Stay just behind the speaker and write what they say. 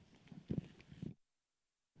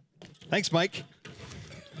Thanks, Mike.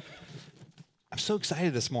 I'm so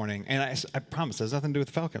excited this morning, and I promise it has nothing to do with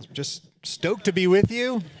the Falcons. I'm just stoked to be with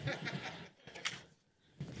you.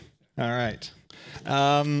 All right.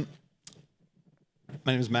 My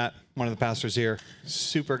name is Matt, one of the pastors here.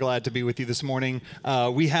 Super glad to be with you this morning.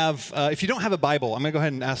 We have, if you don't have a Bible, I'm going to go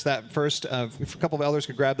ahead and ask that first. If a couple of elders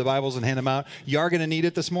could grab the Bibles and hand them out. You are going to need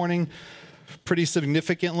it this morning pretty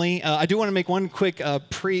significantly. I do want to make one quick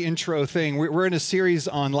pre-intro thing. We're in a series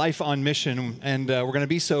on life on mission, and we're going to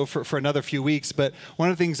be so for another few weeks. But one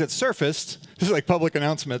of the things that surfaced, this is like public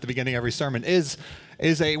announcement at the beginning of every sermon, is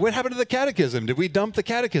what happened to the catechism? Did we dump the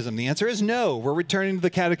catechism? The answer is no. We're returning to the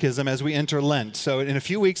catechism as we enter Lent. So in a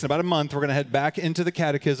few weeks, in about a month, we're going to head back into the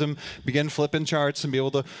catechism, begin flipping charts, and be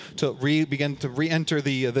able to begin to re-enter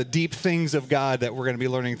the deep things of God that we're going to be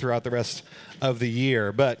learning throughout the rest of the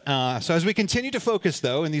year. But so as we continue to focus,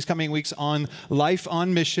 though, in these coming weeks on life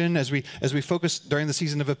on mission, as we focus during the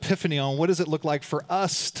season of Epiphany on what does it look like for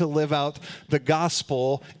us to live out the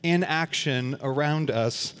gospel in action around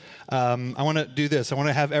us, I want to do this. I want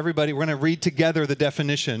to have everybody, we're going to read together the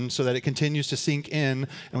definition so that it continues to sink in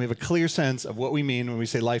and we have a clear sense of what we mean when we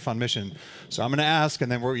say life on mission. So I'm going to ask, and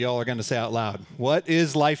then y'all are going to say out loud, what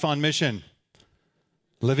is life on mission?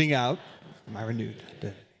 Living out my renewed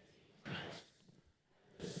day.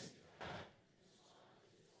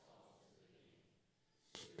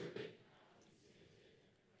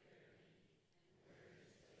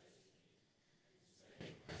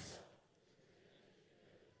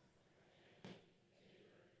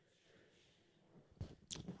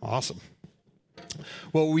 Awesome.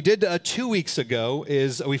 Well, what we did 2 weeks ago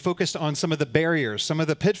is we focused on some of the barriers, some of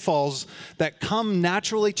the pitfalls that come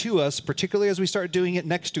naturally to us, particularly as we start doing it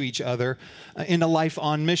next to each other in a life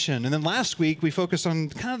on mission. And then last week, we focused on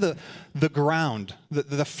kind of the ground,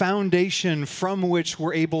 the foundation from which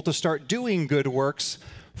we're able to start doing good works.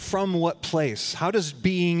 From what place? How does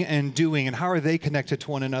being and doing, and how are they connected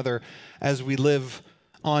to one another as we live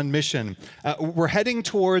on mission? We're heading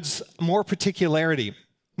towards more particularity.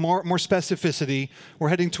 More specificity. We're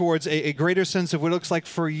heading towards a greater sense of what it looks like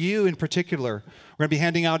for you in particular. We're going to be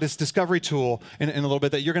handing out this discovery tool in a little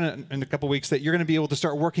bit that you're going to, in a couple weeks, that you're going to be able to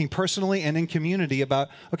start working personally and in community about,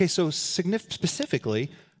 okay, so specifically,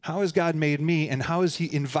 how has God made me and how is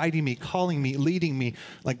he inviting me, calling me, leading me,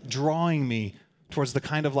 like drawing me towards the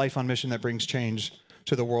kind of life on mission that brings change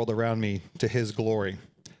to the world around me, to his glory.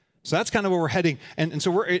 So that's kind of where we're heading. And so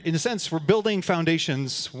we're, in a sense, we're building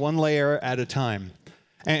foundations one layer at a time.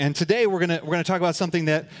 And today we're gonna talk about something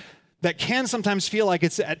that can sometimes feel like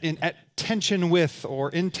it's at tension with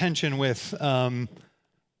or in tension with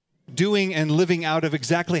doing and living out of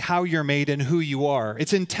exactly how you're made and who you are.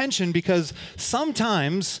 It's in tension because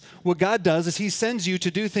sometimes what God does is he sends you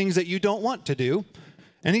to do things that you don't want to do,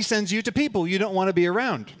 and he sends you to people you don't want to be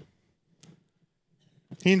around.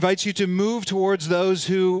 He invites you to move towards those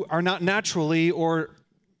who are not naturally or,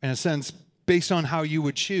 in a sense, based on how you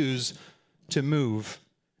would choose to move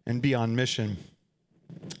and be on mission.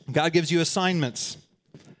 God gives you assignments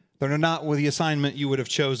that are not with the assignment you would have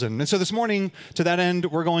chosen. And so this morning, to that end,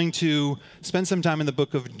 we're going to spend some time in the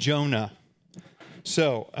book of Jonah.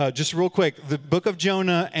 So just real quick, the book of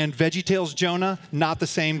Jonah and VeggieTales Jonah, not the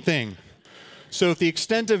same thing. So if the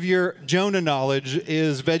extent of your Jonah knowledge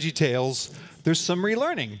is VeggieTales, there's some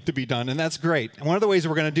relearning to be done, and that's great. And one of the ways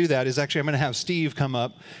we're going to do that is actually I'm going to have Steve come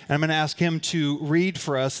up, and I'm going to ask him to read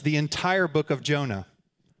for us the entire book of Jonah.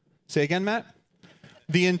 Say again, Matt?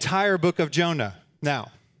 The entire book of Jonah. Now,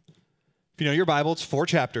 if you know your Bible, it's 4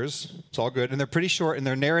 chapters. It's all good, and they're pretty short, and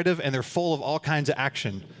they're narrative, and they're full of all kinds of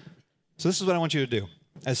action. So this is what I want you to do.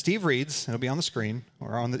 As Steve reads, it'll be on the screen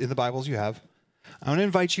or in the Bibles you have, I want to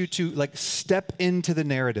invite you to step into the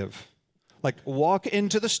narrative. Walk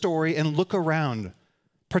into the story and look around.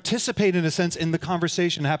 Participate, in a sense, in the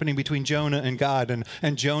conversation happening between Jonah and God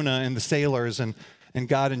and Jonah and the sailors and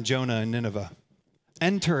God and Jonah and Nineveh.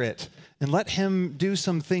 Enter it and let him do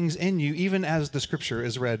some things in you, even as the scripture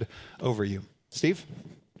is read over you. Steve?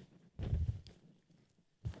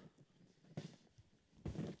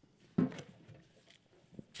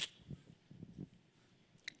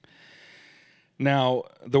 Now,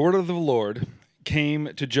 the word of the Lord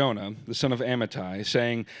came to Jonah, the son of Amittai,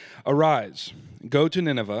 saying, "Arise, go to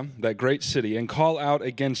Nineveh, that great city, and call out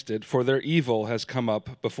against it, for their evil has come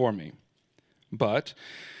up before me." But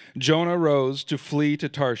Jonah rose to flee to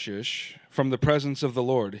Tarshish from the presence of the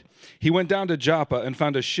Lord. He went down to Joppa and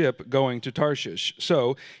found a ship going to Tarshish.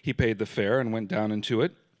 So he paid the fare and went down into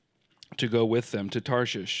it to go with them to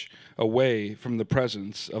Tarshish, away from the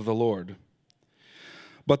presence of the Lord.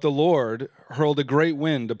 But the Lord hurled a great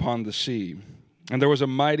wind upon the sea, and there was a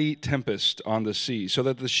mighty tempest on the sea, so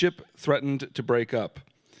that the ship threatened to break up.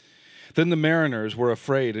 Then the mariners were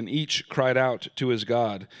afraid, and each cried out to his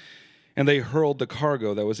God. And they hurled the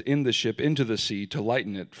cargo that was in the ship into the sea to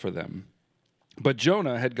lighten it for them. But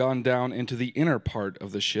Jonah had gone down into the inner part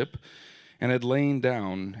of the ship, and had lain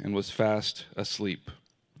down and was fast asleep.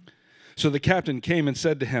 So the captain came and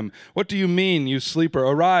said to him, "What do you mean, you sleeper?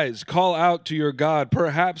 Arise, call out to your God.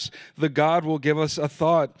 Perhaps the God will give us a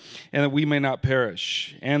thought, and that we may not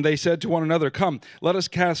perish." And they said to one another, "Come, let us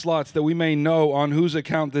cast lots, that we may know on whose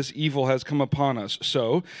account this evil has come upon us."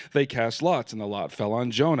 So they cast lots, and the lot fell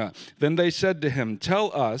on Jonah. Then they said to him,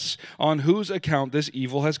 "Tell us on whose account this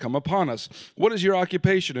evil has come upon us. What is your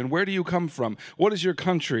occupation, and where do you come from? What is your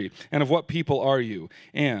country, and of what people are you?"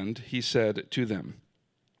 And he said to them,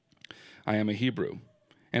 "I am a Hebrew,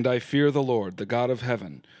 and I fear the Lord, the God of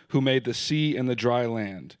heaven, who made the sea and the dry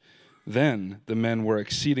land." Then the men were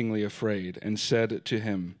exceedingly afraid and said to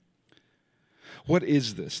him, "What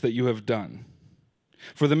is this that you have done?"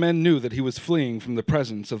 For the men knew that he was fleeing from the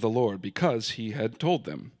presence of the Lord, because he had told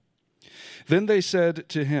them. Then they said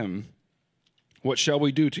to him, "What shall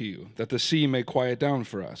we do to you, that the sea may quiet down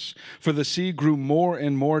for us?" For the sea grew more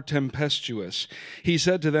and more tempestuous. He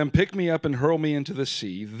said to them, "Pick me up and hurl me into the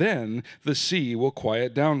sea. Then the sea will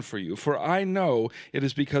quiet down for you. For I know it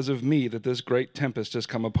is because of me that this great tempest has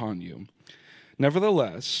come upon you."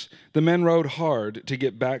 Nevertheless, the men rowed hard to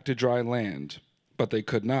get back to dry land, but they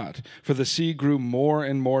could not, for the sea grew more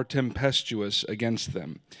and more tempestuous against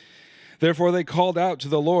them. Therefore they called out to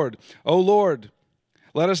the Lord, "O Lord,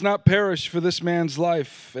 let us not perish for this man's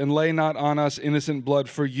life, and lay not on us innocent blood,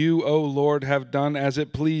 for you, O Lord, have done as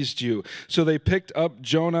it pleased you." So they picked up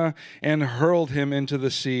Jonah and hurled him into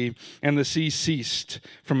the sea, and the sea ceased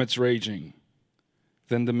from its raging.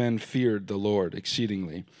 Then the men feared the Lord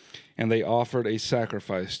exceedingly, and they offered a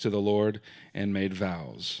sacrifice to the Lord and made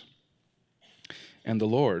vows. And the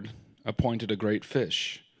Lord appointed a great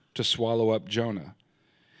fish to swallow up Jonah.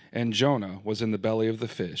 And Jonah was in the belly of the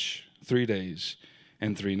fish 3 days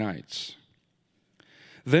and 3 nights.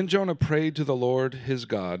 Then Jonah prayed to the Lord his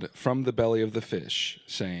God from the belly of the fish,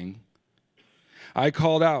 saying, "I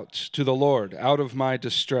called out to the Lord out of my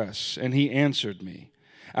distress, and he answered me.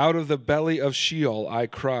 Out of the belly of Sheol I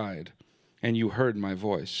cried, and you heard my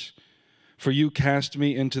voice. For you cast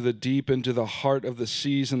me into the deep, into the heart of the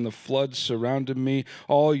seas, and the floods surrounded me.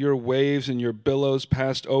 All your waves and your billows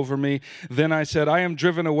passed over me. Then I said, I am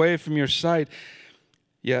driven away from your sight,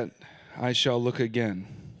 yet I shall look again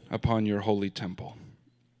upon your holy temple.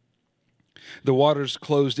 The waters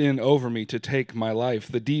closed in over me to take my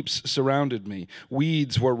life. The deeps surrounded me.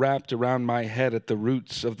 Weeds were wrapped around my head at the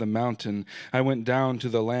roots of the mountain. I went down to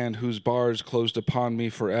the land whose bars closed upon me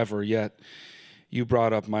forever. Yet you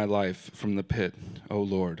brought up my life from the pit, O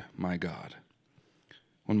Lord, my God.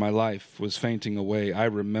 When my life was fainting away, I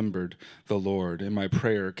remembered the Lord, and my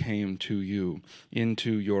prayer came to you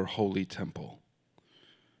into your holy temple.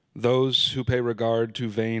 Those who pay regard to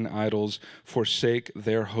vain idols forsake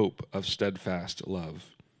their hope of steadfast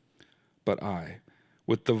love. But I,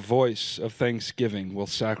 with the voice of thanksgiving, will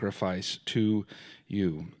sacrifice to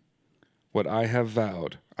you. What I have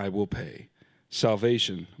vowed, I will pay.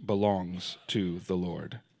 Salvation belongs to the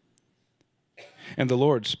Lord. And the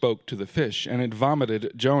Lord spoke to the fish, and it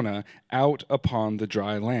vomited Jonah out upon the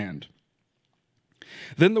dry land.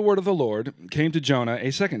 Then the word of the Lord came to Jonah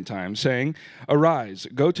a second time, saying, Arise,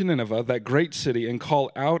 go to Nineveh, that great city, and call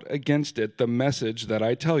out against it the message that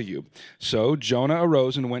I tell you. So Jonah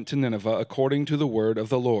arose and went to Nineveh according to the word of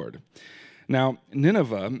the Lord. Now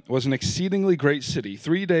Nineveh was an exceedingly great city,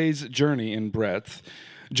 3 days' journey in breadth.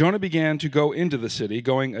 Jonah began to go into the city,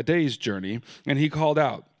 going a day's journey, and he called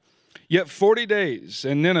out, Yet 40 days,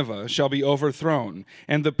 and Nineveh shall be overthrown.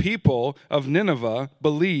 And the people of Nineveh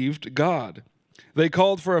believed God. They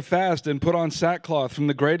called for a fast and put on sackcloth from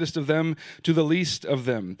the greatest of them to the least of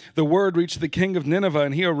them. The word reached the king of Nineveh,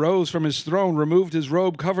 and he arose from his throne, removed his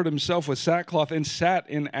robe, covered himself with sackcloth, and sat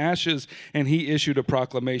in ashes. And he issued a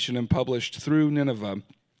proclamation and published through Nineveh,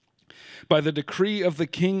 by the decree of the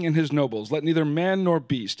king and his nobles, let neither man nor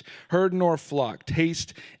beast, herd nor flock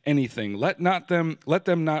taste anything. Let them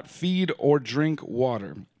not feed or drink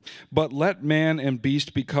water. But let man and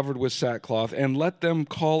beast be covered with sackcloth, and let them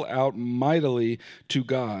call out mightily to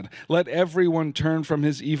God. Let everyone turn from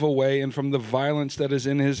his evil way and from the violence that is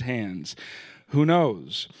in his hands. Who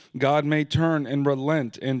knows? God may turn and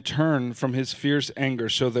relent and turn from his fierce anger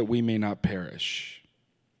so that we may not perish.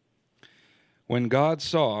 When God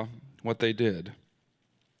saw what they did,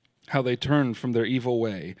 how they turned from their evil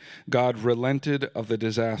way, God relented of the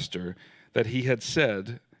disaster that he had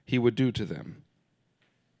said he would do to them.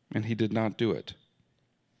 And he did not do it.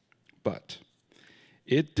 But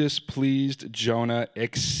it displeased Jonah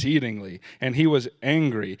exceedingly, and he was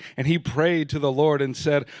angry, and he prayed to the Lord and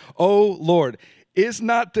said, "O Lord, is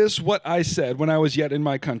not this what I said when I was yet in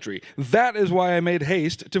my country? That is why I made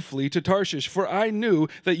haste to flee to Tarshish, for I knew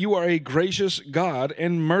that you are a gracious God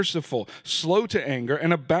and merciful, slow to anger,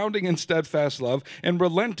 and abounding in steadfast love, and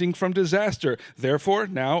relenting from disaster. Therefore,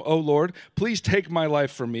 now, O Lord, please take my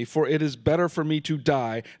life from me, for it is better for me to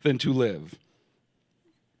die than to live."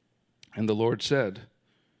 And the Lord said,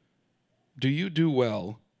 "Do you do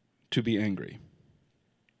well to be angry?"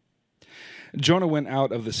 Jonah went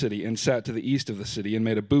out of the city and sat to the east of the city and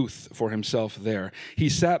made a booth for himself there. He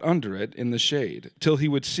sat under it in the shade till he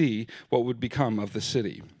would see what would become of the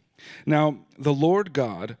city. Now the Lord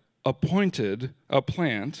God appointed a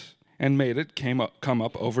plant and made it come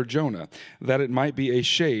up over Jonah, that it might be a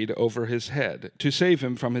shade over his head, to save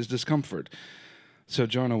him from his discomfort. So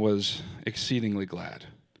Jonah was exceedingly glad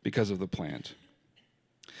because of the plant.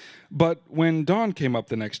 But when dawn came up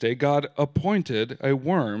the next day, God appointed a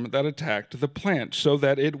worm that attacked the plant so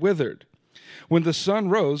that it withered. When the sun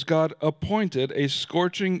rose, God appointed a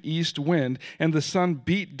scorching east wind, and the sun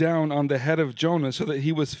beat down on the head of Jonah so that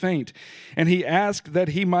he was faint. And he asked that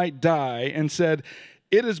he might die and said,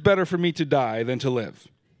 "It is better for me to die than to live."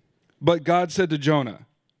 But God said to Jonah,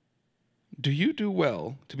 "Do you do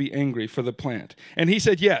well to be angry for the plant?" And he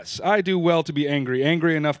said, "Yes, I do well to be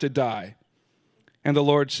angry enough to die." And the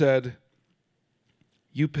Lord said,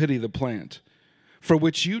 "You pity the plant, for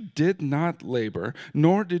which you did not labor,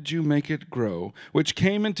 nor did you make it grow, which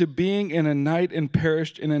came into being in a night and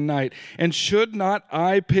perished in a night. And should not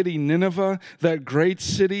I pity Nineveh, that great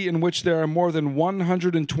city in which there are more than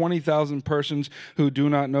 120,000 persons who do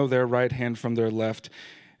not know their right hand from their left,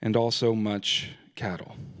 and also much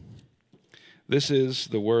cattle?" This is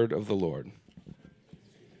the word of the Lord.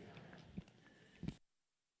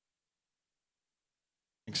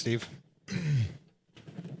 Thanks, Steve.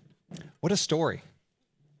 What a story,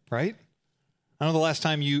 right? I know the last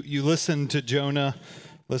time you listened to Jonah,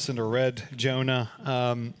 listened or read Jonah.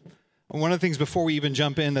 One of the things before we even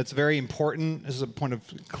jump in that's very important, this is a point of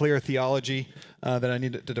clear theology that I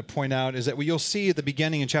need to point out, is that you'll see at the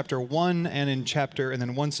beginning in chapter 1 and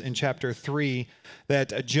then once in chapter 3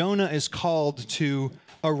 that Jonah is called to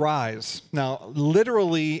arise. Now,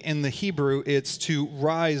 literally in the Hebrew, it's to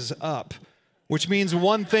rise up, which means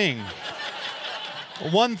one thing.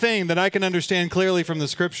 One thing that I can understand clearly from the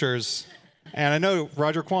scriptures, and I know,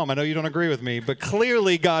 Roger Quam, I know you don't agree with me, but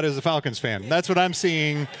clearly God is a Falcons fan. That's what I'm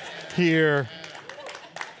seeing here.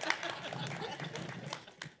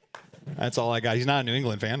 That's all I got. He's not a New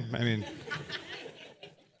England fan. I mean,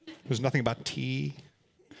 there's nothing about tea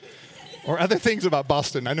or other things about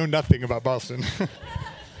Boston. I know nothing about Boston.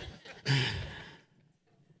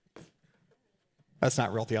 That's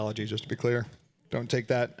not real theology, just to be clear. Don't take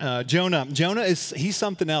that. Jonah he's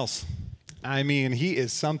something else. I mean, he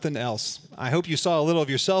is something else. I hope you saw a little of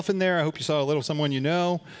yourself in there. I hope you saw a little of someone you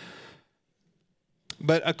know.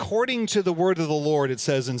 But according to the word of the Lord, it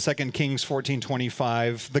says in 2 Kings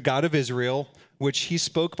 14:25, the God of Israel, which he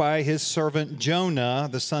spoke by his servant Jonah,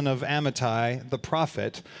 the son of Amittai, the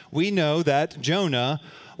prophet, we know that Jonah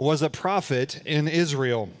was a prophet in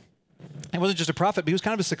Israel. He wasn't just a prophet, but he was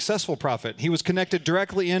kind of a successful prophet. He was connected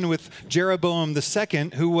directly in with Jeroboam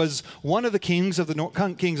II, who was one of the kings of the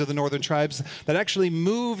northern tribes that actually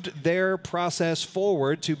moved their process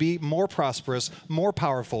forward to be more prosperous, more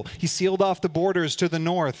powerful. He sealed off the borders to the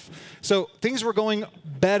north. So things were going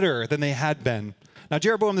better than they had been. Now,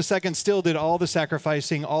 Jeroboam II still did all the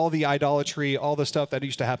sacrificing, all the idolatry, all the stuff that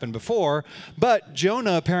used to happen before, but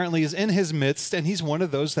Jonah apparently is in his midst, and he's one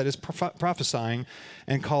of those that is prophesying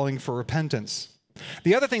and calling for repentance.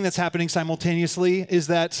 The other thing that's happening simultaneously is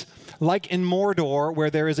that, like in Mordor, where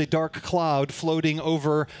there is a dark cloud floating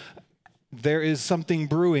over, there is something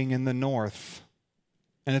brewing in the north,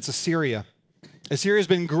 and it's Assyria. Assyria's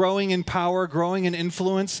been growing in power, growing in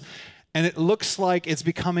influence, and it looks like it's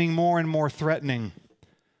becoming more and more threatening.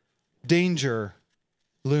 Danger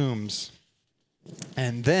looms.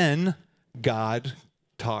 And then God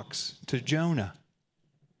talks to Jonah.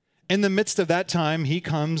 In the midst of that time, he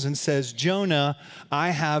comes and says, "Jonah, I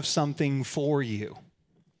have something for you."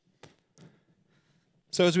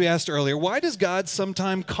 So as we asked earlier, why does God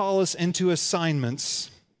sometimes call us into assignments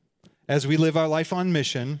as we live our life on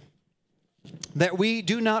mission that we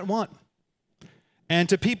do not want, and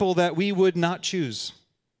to people that we would not choose?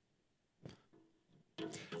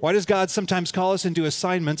 Why does God sometimes call us into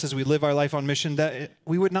assignments as we live our life on mission that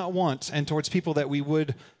we would not want, and towards people that we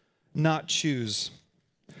would not choose?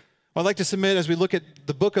 I'd like to submit as we look at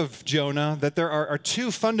the book of Jonah that there are two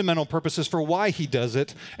fundamental purposes for why he does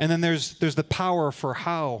it, and then there's the power for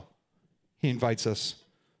how he invites us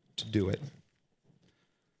to do it.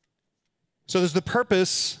 So there's the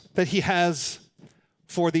purpose that he has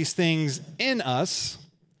for these things in us,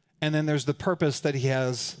 and then there's the purpose that he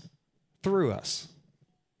has through us.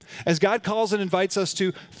 As God calls and invites us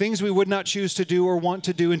to things we would not choose to do or want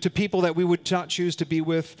to do, and to people that we would not choose to be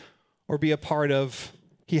with or be a part of,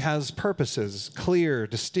 he has purposes, clear,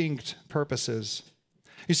 distinct purposes.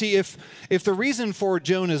 You see, if the reason for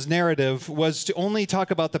Jonah's narrative was to only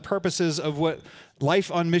talk about the purposes of what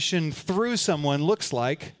life on mission through someone looks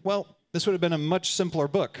like, well, this would have been a much simpler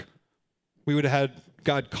book. We would have had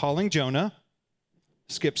God calling Jonah,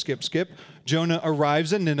 skip. Jonah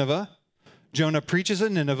arrives in Nineveh. Jonah preaches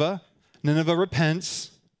in Nineveh. Nineveh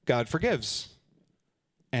repents. God forgives.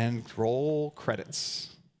 And roll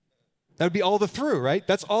credits. That would be all the through, right?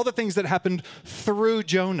 That's all the things that happened through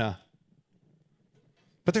Jonah.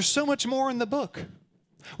 But there's so much more in the book.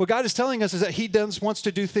 What God is telling us is that he wants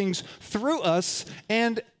to do things through us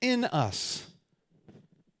and in us,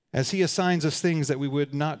 as he assigns us things that we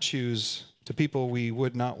would not choose to people we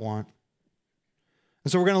would not want.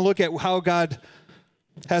 And so we're going to look at how God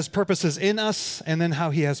has purposes in us and then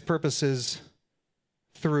how he has purposes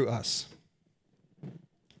through us.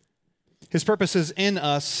 His purposes in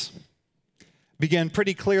us began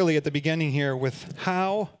pretty clearly at the beginning here with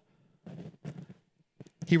how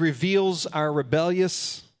he reveals our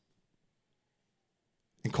rebellious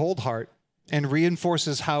and cold heart and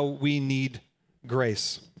reinforces how we need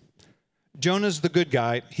grace. Jonah's the good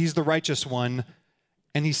guy, he's the righteous one,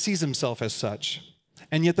 and he sees himself as such.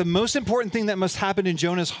 And yet the most important thing that must happen in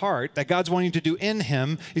Jonah's heart, that God's wanting to do in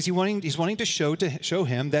him, is he's wanting to show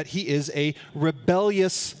him that he is a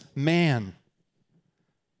rebellious man.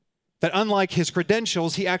 That unlike his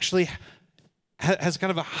credentials, he actually has kind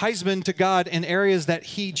of a Heisman to God in areas that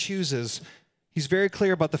he chooses. He's very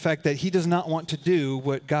clear about the fact that he does not want to do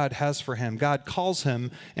what God has for him. God calls him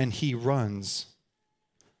and he runs.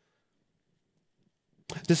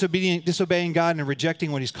 Disobeying God and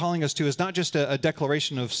rejecting what he's calling us to is not just a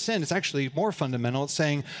declaration of sin. It's actually more fundamental. It's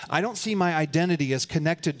saying, I don't see my identity as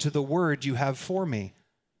connected to the word you have for me.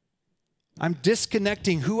 I'm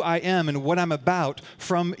disconnecting who I am and what I'm about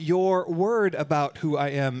from your word about who I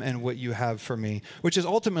am and what you have for me, which is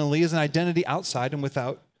ultimately is an identity outside and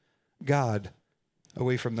without God,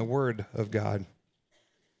 away from the word of God.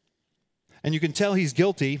 And you can tell he's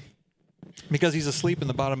guilty because he's asleep in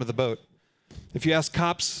the bottom of the boat. If you ask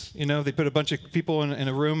cops, they put a bunch of people in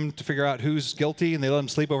a room to figure out who's guilty and they let them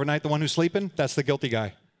sleep overnight. The one who's sleeping, that's the guilty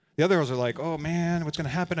guy. The others are like, oh man, what's going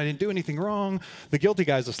to happen? I didn't do anything wrong. The guilty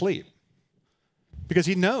guy's asleep. Because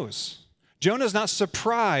he knows. Jonah's not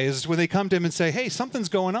surprised when they come to him and say, hey, something's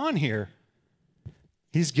going on here.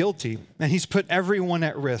 He's guilty, and he's put everyone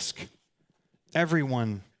at risk.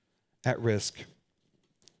 Everyone at risk.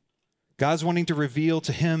 God's wanting to reveal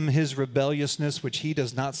to him his rebelliousness, which he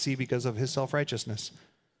does not see because of his self-righteousness.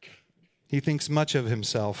 He thinks much of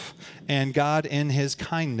himself, and God, in his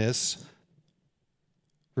kindness,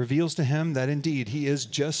 reveals to him that indeed he is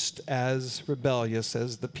just as rebellious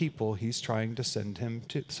as the people he's trying to send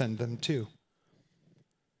them to.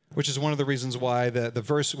 Which is one of the reasons why the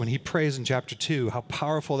verse, when he prays in chapter 2, how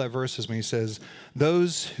powerful that verse is when he says,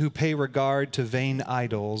 those who pay regard to vain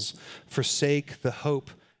idols forsake the hope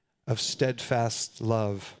of steadfast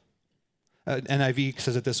love. NIV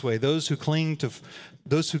says it this way, those who cling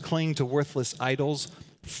to worthless idols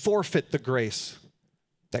forfeit the grace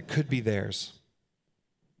that could be theirs.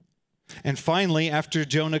 And finally, after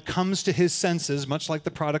Jonah comes to his senses, much like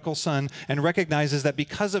the prodigal son, and recognizes that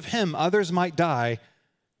because of him, others might die,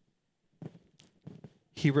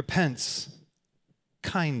 he repents,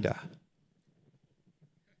 kinda,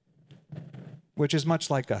 which is much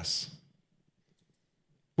like us.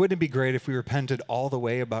 Wouldn't it be great if we repented all the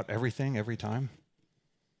way about everything, every time?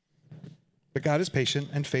 But God is patient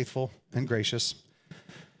and faithful and gracious.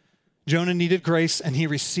 Jonah needed grace, and he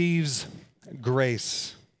receives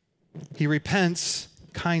grace. He repents,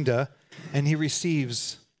 kinda, and he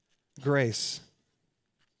receives grace.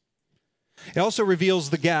 It also reveals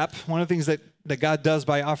the gap. One of the things that God does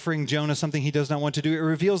by offering Jonah something he does not want to do, it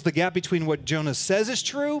reveals the gap between what Jonah says is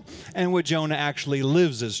true and what Jonah actually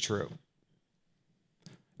lives as true.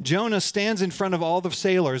 Jonah stands in front of all the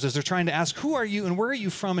sailors as they're trying to ask, who are you and where are you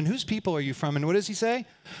from and whose people are you from? And what does he say?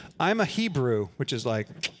 I'm a Hebrew, which is like,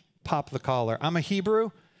 pop the collar. I'm a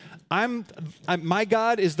Hebrew. My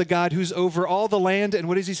God is the God who's over all the land, and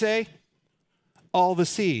what does he say? All the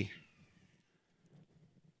sea.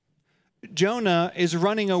 Jonah is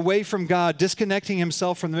running away from God, disconnecting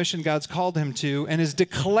himself from the mission God's called him to, and is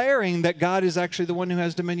declaring that God is actually the one who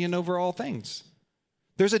has dominion over all things.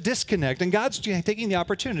 There's a disconnect, and God's taking the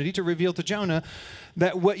opportunity to reveal to Jonah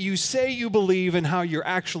that what you say you believe and how you're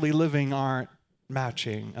actually living aren't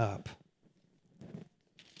matching up.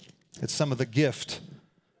 It's some of the gift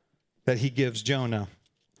that he gives Jonah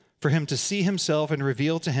for him to see himself and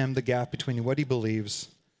reveal to him the gap between what he believes,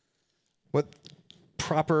 what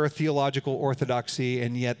proper theological orthodoxy,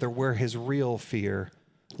 and yet where his real fear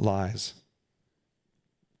lies.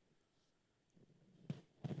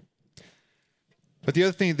 But the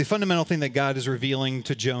other thing, the fundamental thing that God is revealing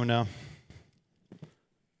to Jonah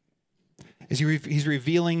is he's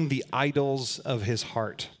revealing the idols of his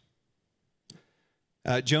heart.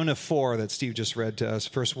 Jonah 4, that Steve just read to us,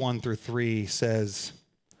 verse 1 through 3 says,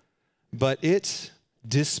 "But it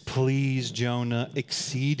displeased Jonah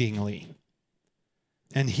exceedingly,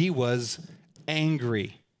 and he was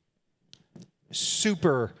angry,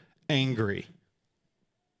 super angry.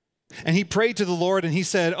 And he prayed to the Lord, and he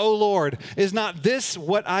said, 'O Lord, is not this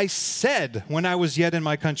what I said when I was yet in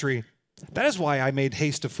my country? That is why I made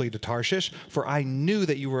haste to flee to Tarshish, for I knew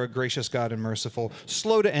that you were a gracious God and merciful,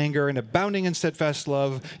 slow to anger and abounding in steadfast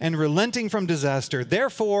love, and relenting from disaster.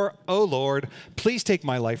 Therefore, O Lord, please take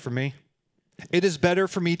my life from me. It is better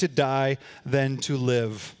for me to die than to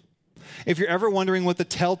live.'" If you're ever wondering what the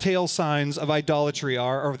telltale signs of idolatry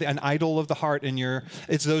are, or an idol of the heart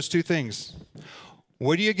it's those two things.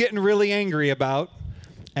 What are you getting really angry about,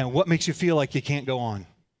 and what makes you feel like you can't go on?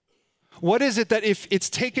 What is it that if it's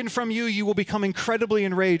taken from you, you will become incredibly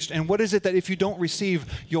enraged, and what is it that if you don't receive,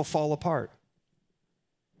 you'll fall apart?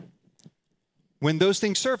 When those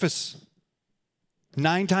things surface,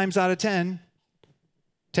 9 times out of 10,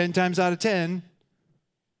 10 times out of 10,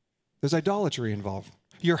 there's idolatry involved.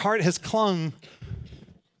 Your heart has clung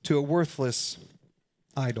to a worthless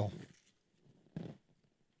idol.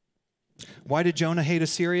 Why did Jonah hate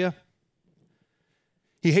Assyria?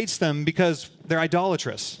 He hates them because they're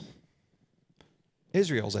idolatrous.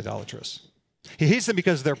 Israel's idolatrous. He hates them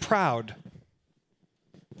because they're proud.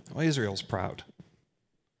 Well, Israel's proud.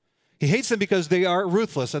 He hates them because they are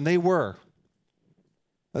ruthless, and they were.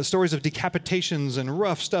 The stories of decapitations and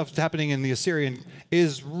rough stuff happening in the Assyrian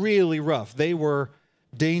is really rough. They were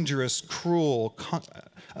dangerous, cruel,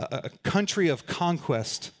 a country of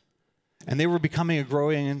conquest, and they were becoming a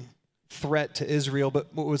growing threat to Israel.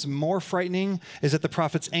 But what was more frightening is that the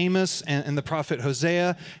prophets Amos and the prophet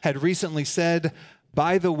Hosea had recently said,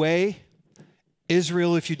 by the way,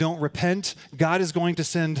 Israel, if you don't repent, God is going to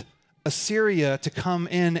send Assyria to come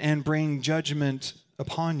in and bring judgment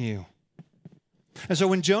upon you. And so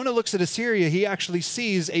when Jonah looks at Assyria, he actually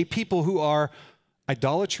sees a people who are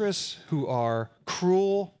idolatrous, who are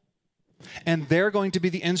cruel, and they're going to be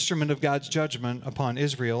the instrument of God's judgment upon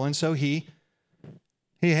Israel. And so he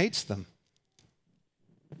hates them.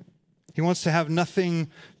 He wants to have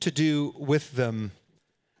nothing to do with them.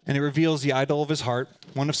 And it reveals the idol of his heart,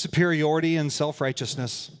 one of superiority and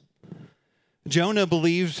self-righteousness. Jonah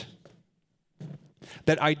believed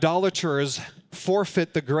that idolaters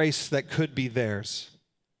forfeit the grace that could be theirs.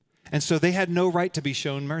 And so they had no right to be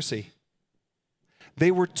shown mercy. They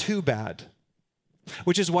were too bad.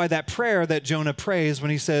 Which is why that prayer that Jonah prays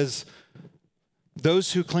when he says,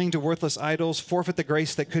 those who cling to worthless idols forfeit the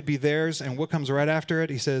grace that could be theirs. And what comes right after it?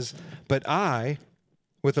 He says, but I,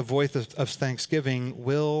 with a voice of thanksgiving,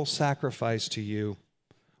 will sacrifice to you.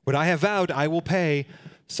 What I have vowed, I will pay.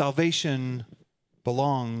 Salvation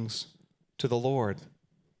belongs to the Lord.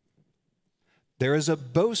 There is a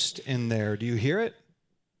boast in there. Do you hear it?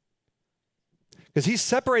 Because he's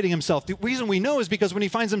separating himself. The reason we know is because when he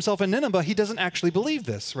finds himself in Nineveh, he doesn't actually believe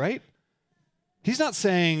this, right? He's not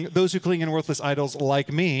saying, those who cling in worthless idols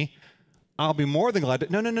like me, I'll be more than glad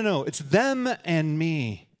to. No. It's them and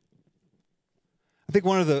me. I think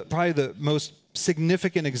one of probably the most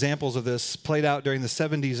significant examples of this played out during the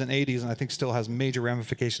 70s and 80s, and I think still has major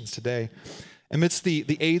ramifications today. Amidst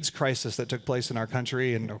the AIDS crisis that took place in our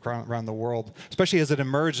country and around the world, especially as it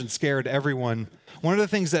emerged and scared everyone, one of the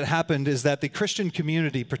things that happened is that the Christian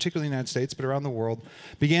community, particularly in the United States, but around the world,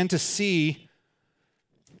 began to see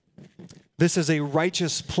this as a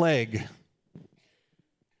righteous plague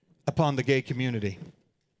upon the gay community.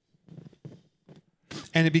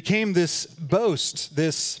 And it became this boast,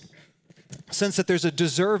 this sense that there's a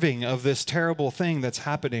deserving of this terrible thing that's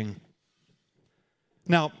happening.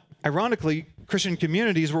 Now, ironically, Christian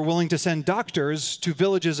communities were willing to send doctors to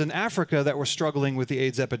villages in Africa that were struggling with the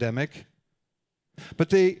AIDS epidemic, but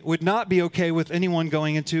they would not be okay with anyone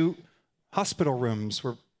going into hospital rooms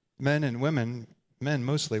where men and women, men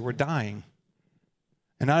mostly, were dying.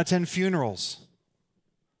 and not attend funerals.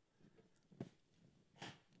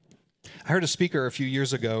 I heard a speaker a few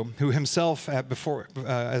years ago who himself,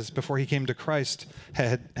 before he came to Christ,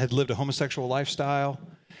 had lived a homosexual lifestyle.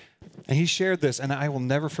 And he shared this, and I will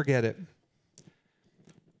never forget it.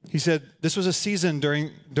 He said, this was a season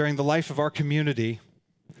during the life of our community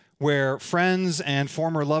where friends and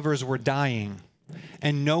former lovers were dying,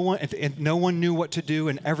 and no one knew what to do,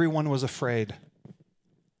 and everyone was afraid.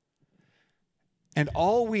 And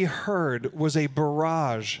all we heard was a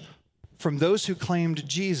barrage from those who claimed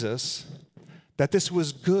Jesus that this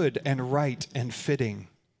was good and right and fitting,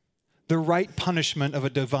 the right punishment of a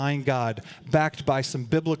divine God backed by some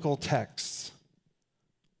biblical texts.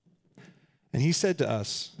 And he said to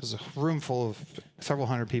us, there's a room full of several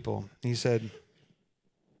hundred people, he said,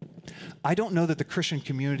 I don't know that the Christian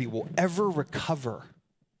community will ever recover.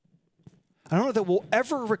 I don't know that we'll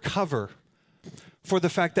ever recover for the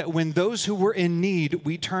fact that when those who were in need,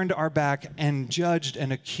 we turned our back and judged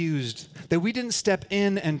and accused, that we didn't step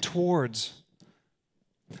in and towards,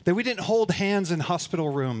 that we didn't hold hands in hospital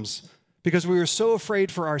rooms because we were so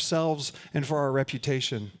afraid for ourselves and for our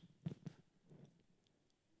reputation.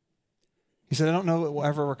 He said, I don't know that we'll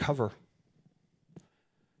ever recover.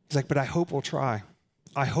 He's like, but I hope we'll try.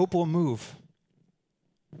 I hope we'll move.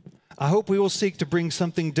 I hope we will seek to bring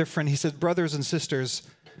something different. He said, brothers and sisters,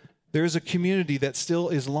 there is a community that still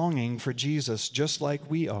is longing for Jesus just like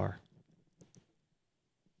we are.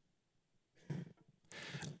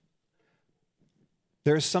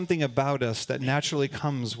 There is something about us that naturally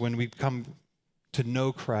comes when we come to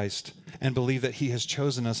know Christ and believe that he has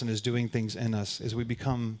chosen us and is doing things in us as we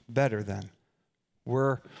become better then.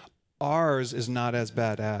 Ours is not as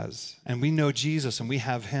bad as, and we know Jesus and we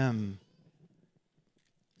have him.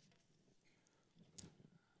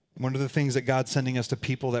 One of the things that God's sending us to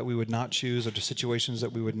people that we would not choose or to situations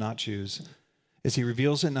that we would not choose is he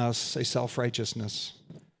reveals in us a self-righteousness,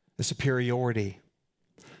 a superiority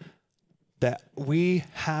that we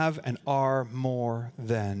have and are more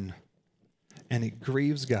than, and it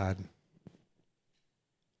grieves God.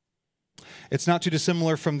 It's not too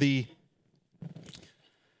dissimilar from the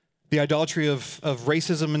idolatry of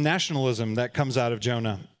racism and nationalism that comes out of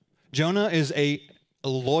Jonah. Jonah is a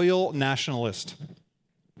loyal nationalist.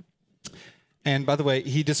 And by the way,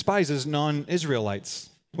 he despises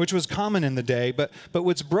non-Israelites, which was common in the day. But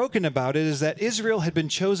what's broken about it is that Israel had been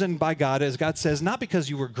chosen by God, as God says, not because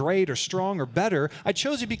you were great or strong or better. I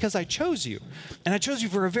chose you because I chose you. And I chose you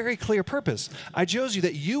for a very clear purpose. I chose you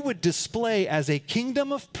that you would display as a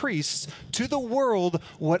kingdom of priests to the world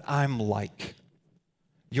what I'm like.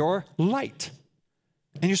 You're light.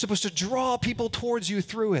 And you're supposed to draw people towards you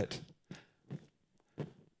through it.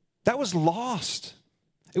 That was lost.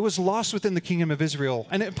 It was lost within the kingdom of Israel.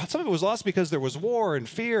 And some of it was lost because there was war and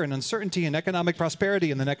fear and uncertainty and economic prosperity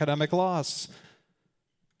and then economic loss.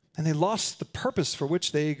 And they lost the purpose for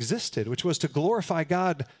which they existed, which was to glorify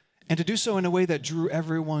God and to do so in a way that drew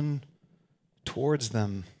everyone towards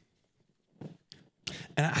them.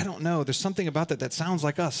 And I don't know, there's something about that sounds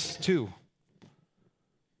like us too.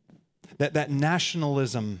 That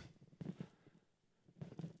nationalism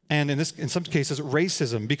and in some cases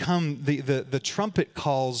racism become the trumpet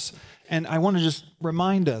calls. And I want to just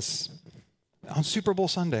remind us on Super Bowl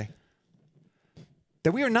Sunday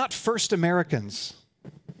that we are not first Americans.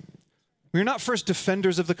 We are not first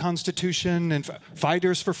defenders of the Constitution and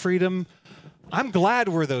fighters for freedom. I'm glad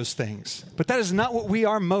we're those things, but that is not what we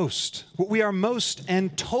are most. What we are most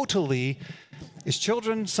and totally is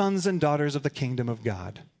children, sons, and daughters of the kingdom of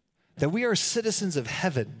God. That we are citizens of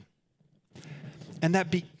heaven. And that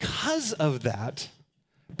because of that,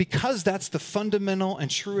 because that's the fundamental and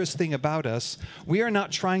truest thing about us, we are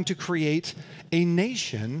not trying to create a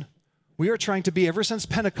nation. We are trying to be, ever since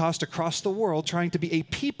Pentecost across the world, trying to be a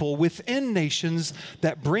people within nations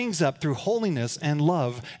that brings up through holiness and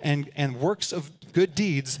love and works of good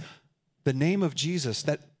deeds the name of Jesus,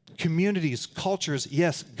 that communities, cultures,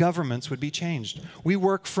 yes, governments would be changed. We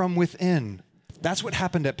work from within. That's what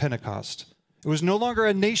happened at Pentecost. It was no longer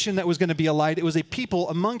a nation that was going to be a light. It was a people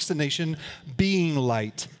amongst the nation being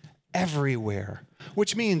light everywhere,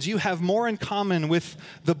 which means you have more in common with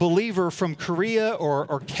the believer from Korea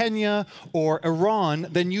or Kenya or Iran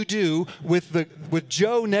than you do with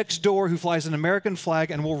Joe next door who flies an American flag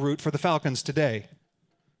and will root for the Falcons today.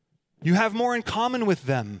 You have more in common with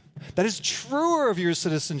them. That is truer of your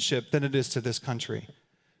citizenship than it is to this country.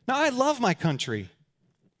 Now, I love my country,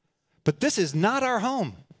 but this is not our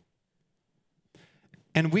home.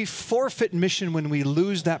 And we forfeit mission when we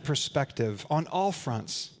lose that perspective on all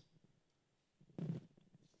fronts.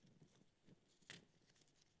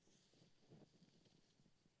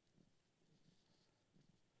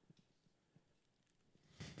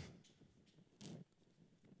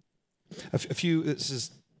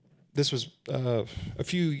 This was a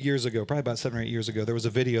few years ago, probably about 7 or 8 years ago. There was a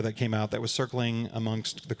video that came out that was circling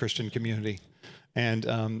amongst the Christian community, and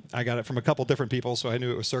I got it from a couple different people, so I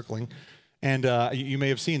knew it was circling. And you may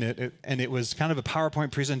have seen it, and it was kind of a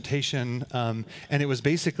PowerPoint presentation, and it was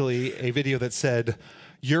basically a video that said,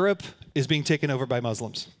 Europe is being taken over by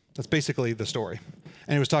Muslims. That's basically the story.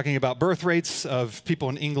 And it was talking about birth rates of people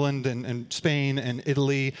in England and Spain and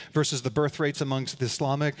Italy versus the birth rates amongst the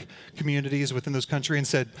Islamic communities within those countries, and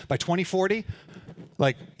said by 2040,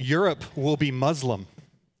 like, Europe will be Muslim.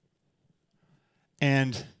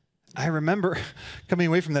 And I remember coming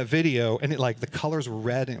away from that video, and the colors were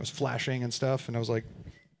red and it was flashing and stuff, and I was like,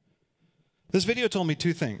 this video told me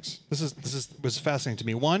two things. This was fascinating to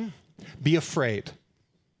me. One, be afraid.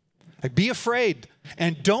 Like, be afraid,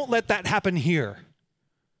 and don't let that happen here.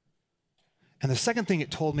 And the second thing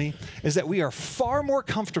it told me is that we are far more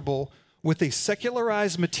comfortable with a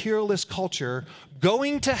secularized materialist culture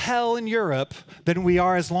going to hell in Europe than we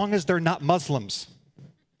are as long as they're not Muslims.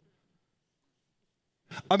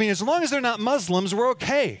 I mean, as long as they're not Muslims, we're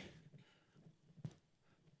okay.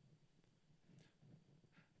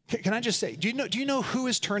 Can I just say, do you know who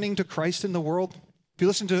is turning to Christ in the world? If you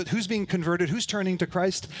listen to who's being converted, who's turning to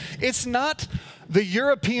Christ, it's not the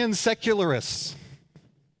European secularists.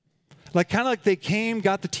 Kind of like they came,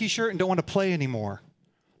 got the t-shirt, and don't want to play anymore.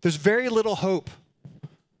 There's very little hope.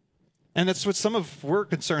 And that's what some of we're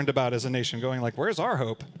concerned about as a nation, going like, where's our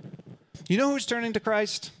hope? You know who's turning to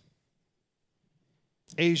Christ?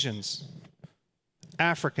 Asians,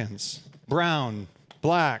 Africans, brown,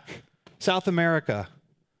 black, South America,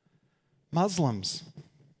 Muslims.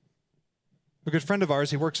 A good friend of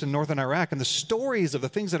ours, he works in northern Iraq, and the stories of the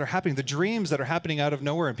things that are happening, the dreams that are happening out of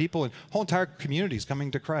nowhere, and people and whole entire communities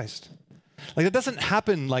coming to Christ. It doesn't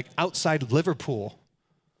happen outside Liverpool,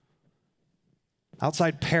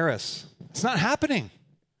 outside Paris. It's not happening.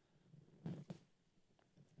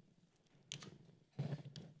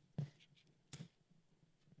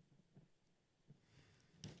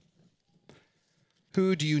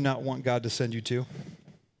 Who do you not want God to send you to?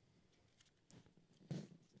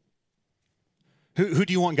 Who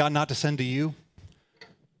do you want God not to send to you?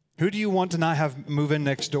 Who do you want to not have move in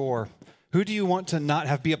next door? Who do you want to not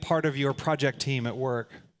have be a part of your project team at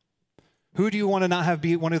work? Who do you want to not have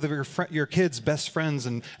be one of your kids' best friends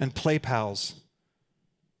and play pals?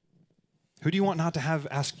 Who do you want not to have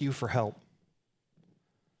ask you for help?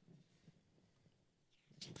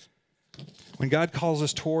 When God calls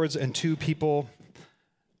us towards and to people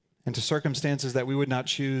and to circumstances that we would not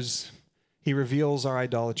choose, He reveals our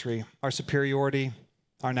idolatry, our superiority,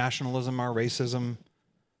 our nationalism, our racism,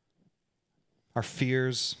 our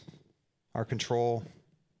fears, our control.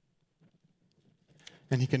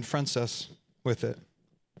 And He confronts us with it.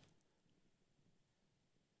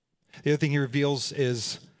 The other thing He reveals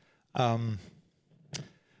is He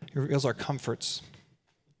reveals our comforts.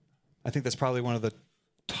 I think that's probably one of the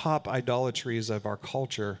top idolatries of our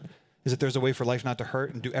culture, is that there's a way for life not to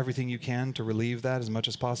hurt, and do everything you can to relieve that as much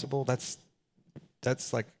as possible. That's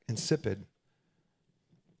insipid.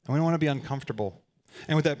 And we don't want to be uncomfortable.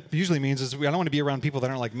 And what that usually means is I don't want to be around people that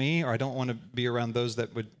aren't like me, or I don't want to be around those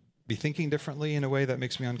that would be thinking differently in a way that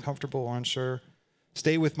makes me uncomfortable or unsure.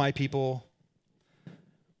 Stay with my people.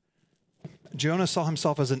 Jonah saw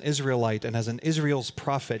himself as an Israelite and as an Israel's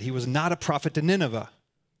prophet. He was not a prophet to Nineveh.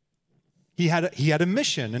 He had a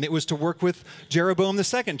mission, and it was to work with Jeroboam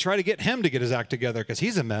II, try to get him to get his act together because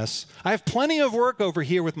he's a mess. I have plenty of work over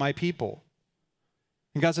here with my people.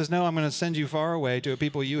 And God says, no, I'm going to send you far away to a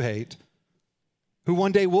people you hate, who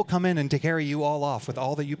one day will come in and to carry you all off with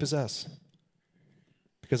all that you possess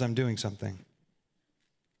because I'm doing something.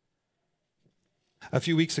 A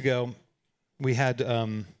few weeks ago, we had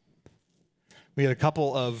a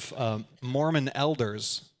couple of Mormon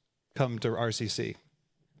elders come to RCC.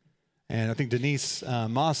 And I think Denise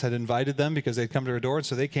Moss had invited them because they'd come to her door, and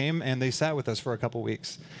so they came and they sat with us for a couple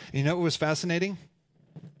weeks. And you know what was fascinating?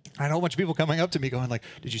 I had a whole bunch of people coming up to me going like,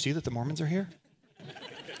 did you see that the Mormons are here?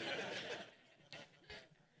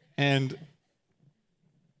 And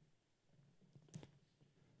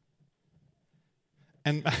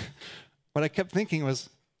what I kept thinking was,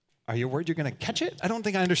 are you worried you're going to catch it? I don't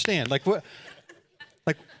think I understand.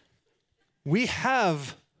 We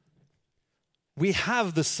have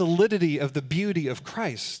the solidity of the beauty of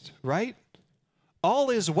Christ, right? All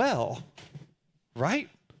is well, right?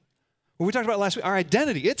 What we talked about last week, our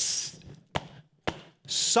identity, it's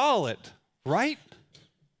solid, right?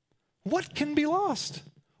 What can be lost?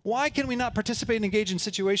 Why can we not participate and engage in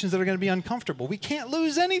situations that are going to be uncomfortable? We can't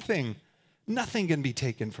lose anything. Nothing can be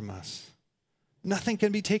taken from us. Nothing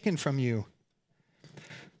can be taken from you.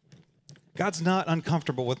 God's not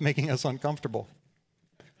uncomfortable with making us uncomfortable.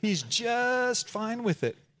 He's just fine with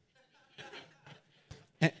it.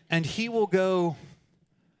 And he will go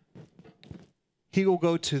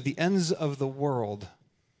to the ends of the world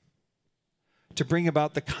to bring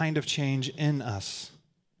about the kind of change in us.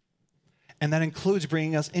 And that includes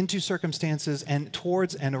bringing us into circumstances and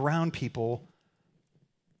towards and around people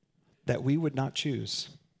that we would not choose.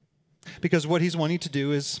 Because what he's wanting to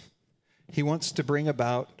do is he wants to bring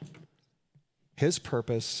about his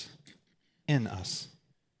purpose in us.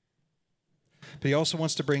 But he also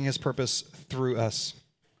wants to bring his purpose through us.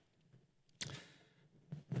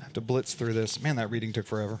 I have to blitz through this. Man, that reading took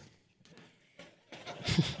forever.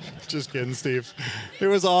 Just kidding, Steve. It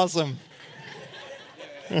was awesome.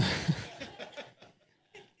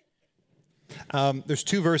 There's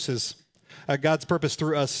two verses. God's purpose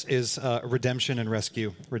through us is redemption and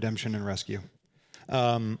rescue. Redemption and rescue.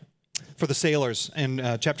 For the sailors, in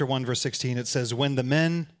chapter 1, verse 16, it says, then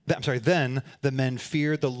the men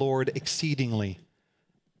feared the Lord exceedingly,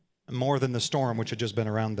 more than the storm which had just been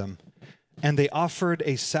around them. And they offered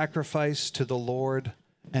a sacrifice to the Lord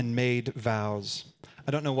and made vows.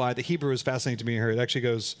 I don't know why. The Hebrew is fascinating to me here. It actually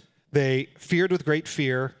goes, they feared with great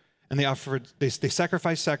fear, and they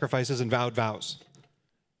sacrificed sacrifices and vowed vows.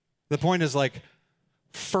 The point is like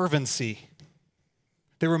fervency.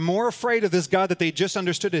 They were more afraid of this God that they just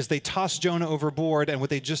understood as they tossed Jonah overboard and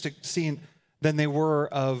what they just seen than they were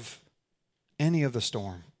of any of the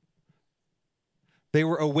storm. They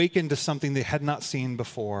were awakened to something they had not seen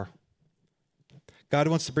before. God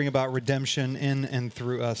wants to bring about redemption in and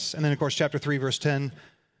through us. And then, of course, chapter 3, verse 10,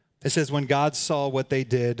 it says, when God saw what they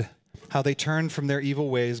did, how they turned from their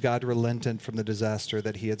evil ways, God relented from the disaster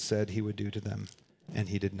that he had said he would do to them, and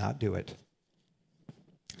he did not do it.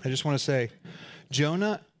 I just want to say,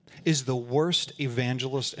 Jonah is the worst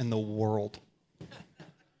evangelist in the world.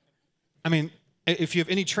 I mean, if you have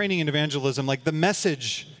any training in evangelism, like the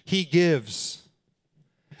message he gives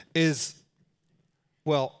is,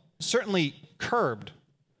 well, certainly curbed.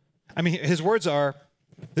 I mean, his words are,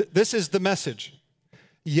 this is the message.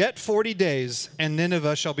 Yet 40 days and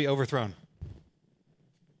Nineveh shall be overthrown.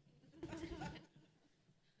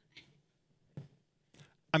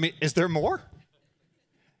 I mean, is there more?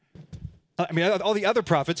 I mean, all the other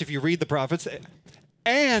prophets, if you read the prophets,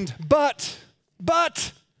 but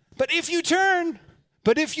if you turn,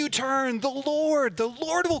 the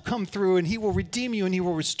Lord will come through and he will redeem you and he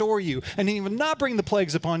will restore you and he will not bring the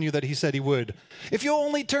plagues upon you that he said he would. If you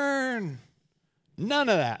only turn, none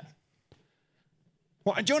of that.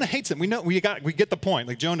 Well, Jonah hates them. We get the point.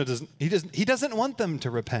 Like Jonah doesn't want them to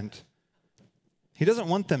repent. He doesn't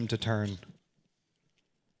want them to turn.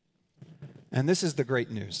 And this is the great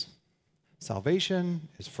news. Salvation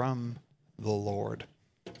is from the Lord.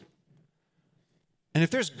 And if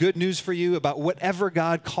there's good news for you about whatever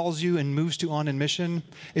God calls you and moves you on in mission,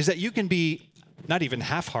 is that you can be not even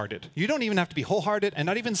half-hearted. You don't even have to be wholehearted and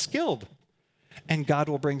not even skilled. And God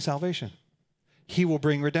will bring salvation. He will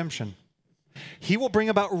bring redemption. He will bring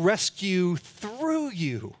about rescue through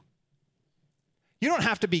you. You don't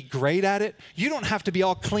have to be great at it. You don't have to be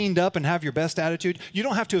all cleaned up and have your best attitude. You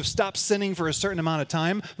don't have to have stopped sinning for a certain amount of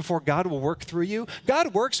time before God will work through you.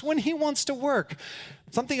 God works when he wants to work.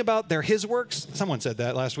 Something about they're his works. Someone said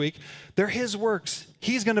that last week. They're his works.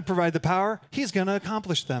 He's going to provide the power. He's going to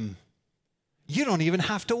accomplish them. You don't even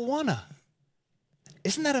have to wanna.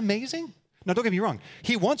 Isn't that amazing? Now, don't get me wrong.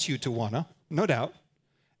 He wants you to wanna, no doubt.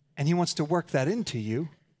 And he wants to work that into you.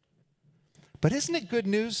 But isn't it good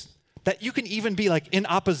news that you can even be like in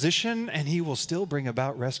opposition and he will still bring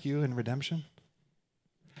about rescue and redemption?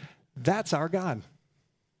 That's our God.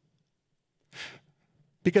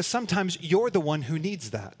 Because sometimes you're the one who needs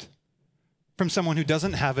that from someone who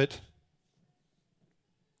doesn't have it,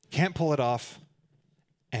 can't pull it off,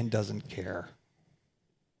 and doesn't care.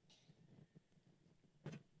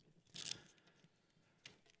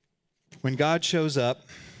 When God shows up,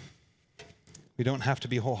 we don't have to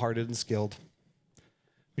be wholehearted and skilled.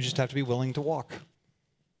 We just have to be willing to walk.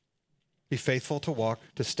 Be faithful to walk,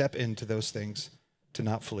 to step into those things, to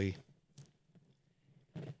not flee.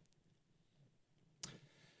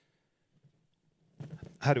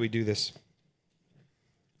 How do we do this?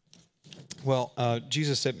 Well,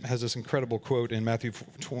 Jesus has this incredible quote in Matthew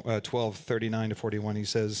 12, 39 to 41. He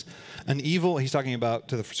says, he's talking about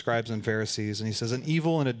to the scribes and Pharisees, and he says, an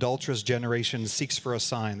evil and adulterous generation seeks for a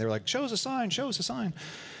sign. They're like, show us a sign, show us a sign.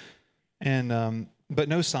 And, but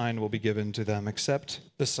no sign will be given to them except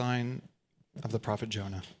the sign of the prophet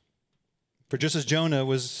Jonah. For just as Jonah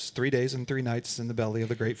was 3 days and 3 nights in the belly of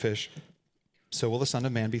the great fish, so will the Son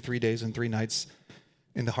of Man be 3 days and 3 nights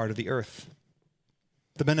in the heart of the earth.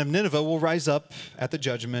 The men of Nineveh will rise up at the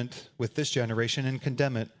judgment with this generation and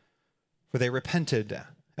condemn it, for they repented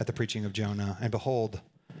at the preaching of Jonah, and behold,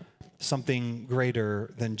 something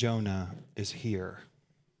greater than Jonah is here.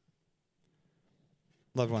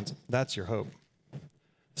 Loved ones, that's your hope.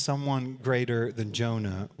 Someone greater than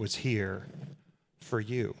Jonah was here for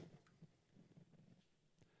you.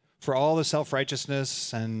 For all the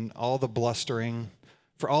self-righteousness and all the blustering,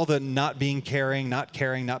 for all the not being caring, not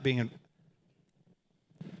being...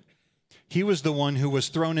 He was the one who was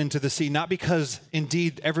thrown into the sea, not because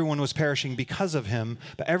indeed everyone was perishing because of him,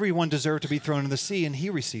 but everyone deserved to be thrown in the sea, and he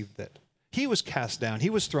received it. He was cast down. He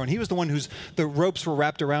was thrown. He was the one whose the ropes were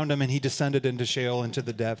wrapped around him, and he descended into Sheol, into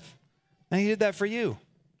the depth. And he did that for you.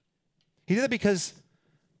 He did that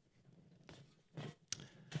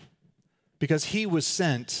because he was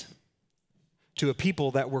sent to a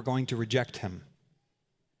people that were going to reject him.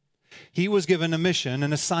 He was given a mission,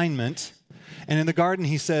 an assignment, and in the garden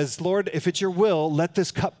he says, Lord, if it's your will, let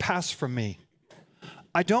this cup pass from me.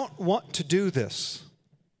 I don't want to do this,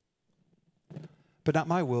 but not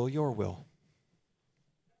my will, your will.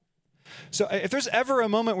 So if there's ever a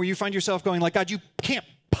moment where you find yourself going like, God, you can't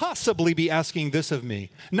possibly be asking this of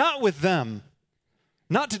me, not with them,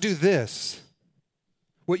 not to do this.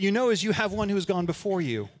 What you know is you have one who has gone before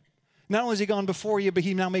you. Not only has he gone before you, but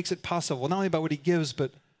he now makes it possible, not only about what he gives,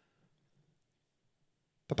 but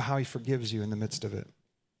by how he forgives you in the midst of it.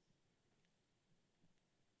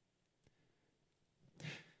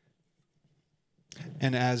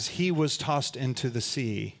 And as he was tossed into the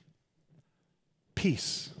sea,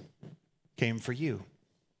 peace came for you.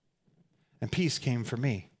 And peace came for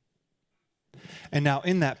me. And now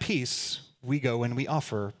in that peace, we go and we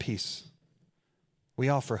offer peace. We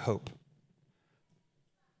offer hope.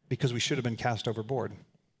 Because we should have been cast overboard.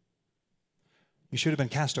 You should have been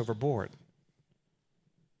cast overboard.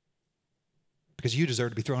 Because you deserve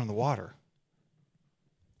to be thrown in the water.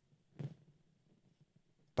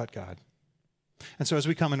 But God. And so as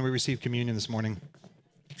we come and we receive communion this morning,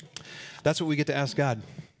 that's what we get to ask God.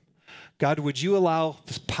 God, would you allow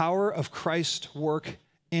this power of Christ work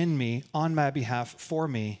in me, on my behalf, for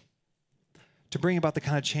me, to bring about the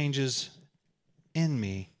kind of changes in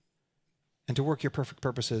me and to work your perfect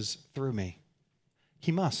purposes through me?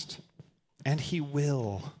 He must, and he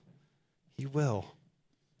will. He will.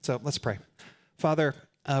 So let's pray. Father,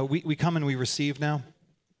 we come and we receive now.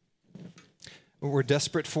 We're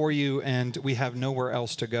desperate for you, and we have nowhere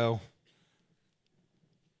else to go.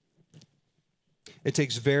 It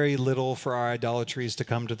takes very little for our idolatries to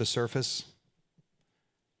come to the surface.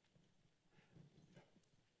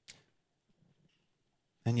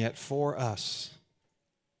 And yet for us,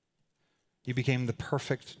 you became the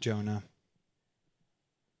perfect Jonah,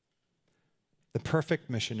 the perfect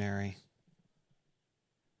missionary.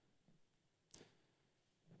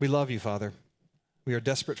 We love you, Father. We are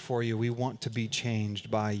desperate for you. We want to be changed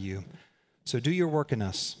by you. So do your work in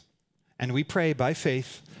us. And we pray by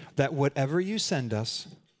faith that whatever you send us,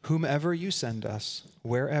 whomever you send us,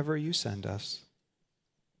 wherever you send us,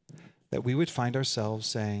 that we would find ourselves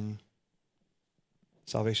saying,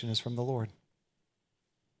 salvation is from the Lord.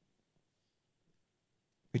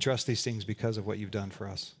 We trust these things because of what you've done for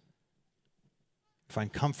us. We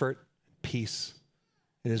find comfort, peace.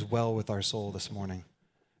 It is well with our soul this morning.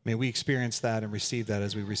 May we experience that and receive that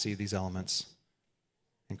as we receive these elements.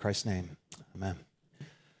 In Christ's name, amen.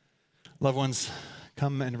 Loved ones,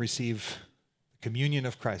 come and receive the communion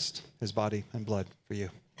of Christ, his body and blood for you.